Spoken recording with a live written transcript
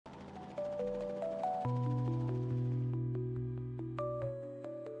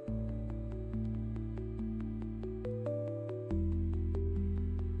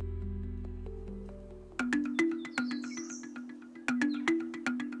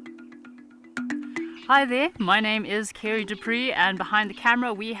Hi there, my name is Kerry Dupree and behind the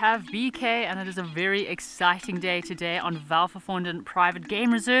camera we have BK, and it is a very exciting day today on Welgevonden Private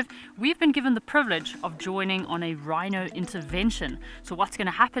Game Reserve. We've been given the privilege of joining on a rhino intervention. So what's going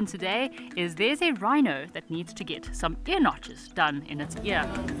to happen today is there's a rhino that needs to get some ear notches done in its ear.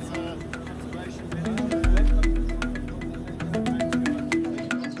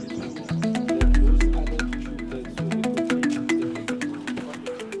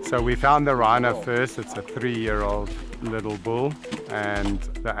 So we found the rhino first. It's a 3-year-old little bull, and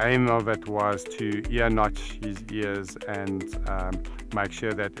the aim of it was to ear notch his ears and make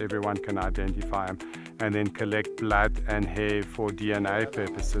sure that everyone can identify him, and then collect blood and hair for DNA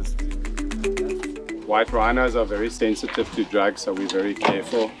purposes. White rhinos are very sensitive to drugs, so we're very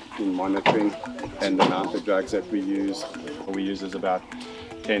careful in monitoring, and the amount of drugs that we use is about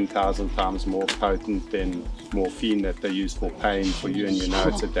 10,000 times more potent than morphine that they use for pain for you, and you know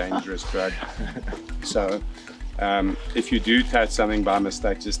it's a dangerous drug. So if you do touch something by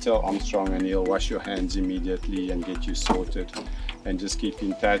mistake, just tell Armstrong and he'll wash your hands immediately and get you sorted, and just keep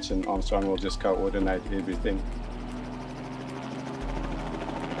in touch, and Armstrong will just coordinate everything.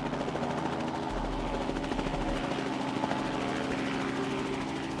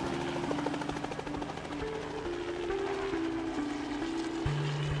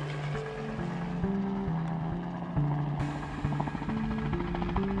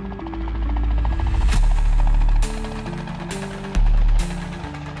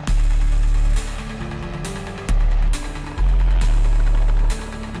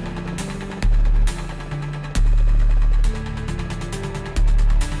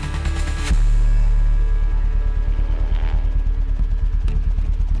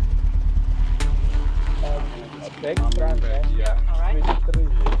 Yeah. Alright.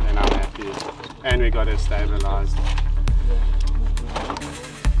 And I'm happy. And we got it stabilized.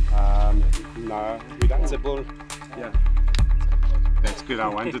 No, we don't. It's a bull. Yeah. That's good. I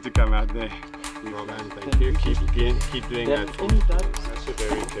wanted to come out there. Well done, thank you. Keep doing that. That's a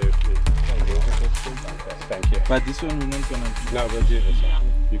very carefully. Thank you. But this one we're not gonna do. No, we'll do this.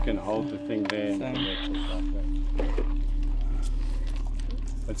 You can hold the thing there.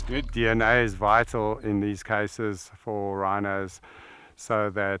 That's good. DNA is vital in these cases for rhinos, so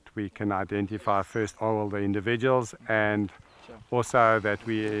that we can identify first all the individuals, and also that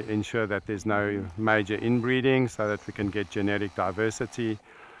we ensure that there's no major inbreeding, so that we can get genetic diversity.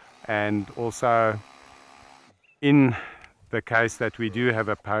 And also, in the case that we do have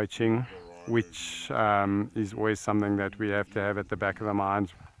a poaching, which is always something that we have to have at the back of the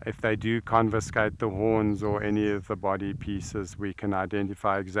mind, if they do confiscate the horns or any of the body pieces, we can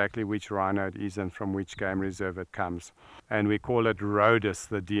identify exactly which rhino it is and from which game reserve it comes. And we call it RODIS,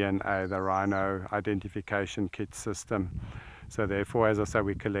 the DNA, the Rhino Identification Kit System. So therefore, as I say,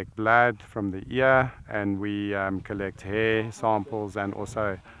 we collect blood from the ear, and we collect hair samples, and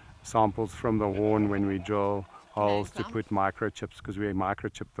also samples from the horn when we drill holes to put microchips, because we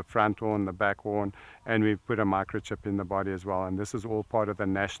microchip the front horn, the back horn, and we put a microchip in the body as well. And this is all part of the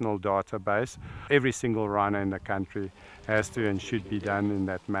national database. Every single rhino in the country has to and should be done in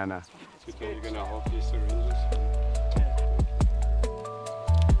that manner. So you're going to hold these syringes?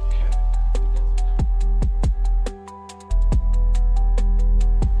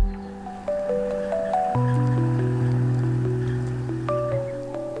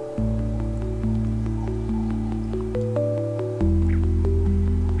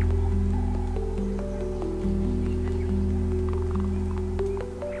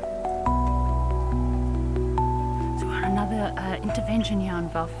 Intervention here on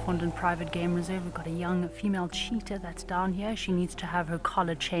Welgevonden Private Game Reserve. We've got a young female cheetah that's down here. She needs to have her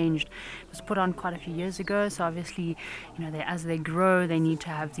collar changed. It was put on quite a few years ago, so obviously, you know, as they grow, they need to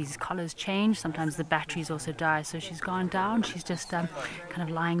have these collars changed. Sometimes the batteries also die, so she's gone down. She's just kind of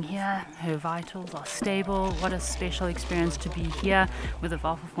lying here. Her vitals are stable. What a special experience to be here with the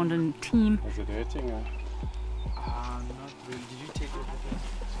Welgevonden team. Is it hurting? Not really. Did you take it?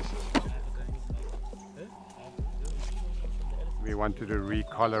 We wanted to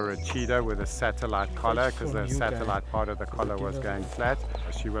recollar a cheetah with a satellite collar, because the satellite part of the collar was going flat.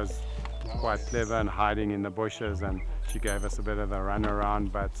 She was quite clever and hiding in the bushes, and she gave us a bit of a run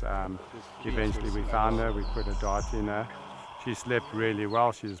around, but eventually we found her. We put a dart in her. She slept really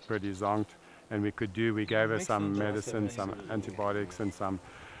well. She was pretty zonked, and we gave her some medicine, some antibiotics and some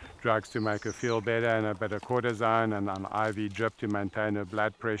drugs to make her feel better, and a bit of cortisone and an IV drip to maintain her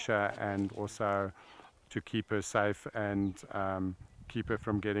blood pressure, and also to keep her safe and keep her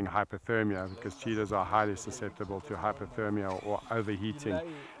from getting hypothermia, because cheetahs are highly susceptible to hypothermia or overheating,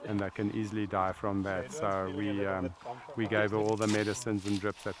 and they can easily die from that. So we gave her all the medicines and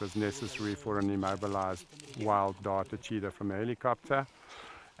drips that was necessary for an immobilized wild darter cheetah from a helicopter.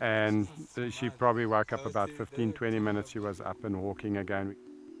 And she probably woke up about 15-20 minutes, she was up and walking again.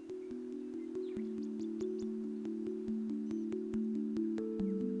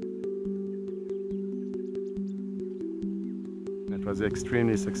 It was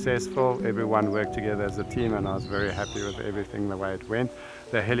extremely successful. Everyone worked together as a team, and I was very happy with everything, the way it went.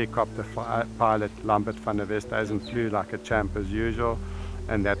 The helicopter pilot, Lambert van der Westhuizen, flew like a champ as usual,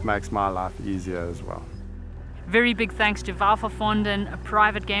 and that makes my life easier as well. Very big thanks to Welgevonden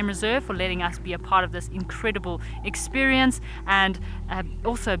Private Game Reserve for letting us be a part of this incredible experience, and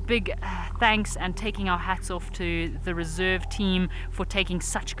also big thanks and taking our hats off to the reserve team for taking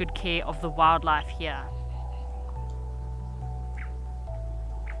such good care of the wildlife here.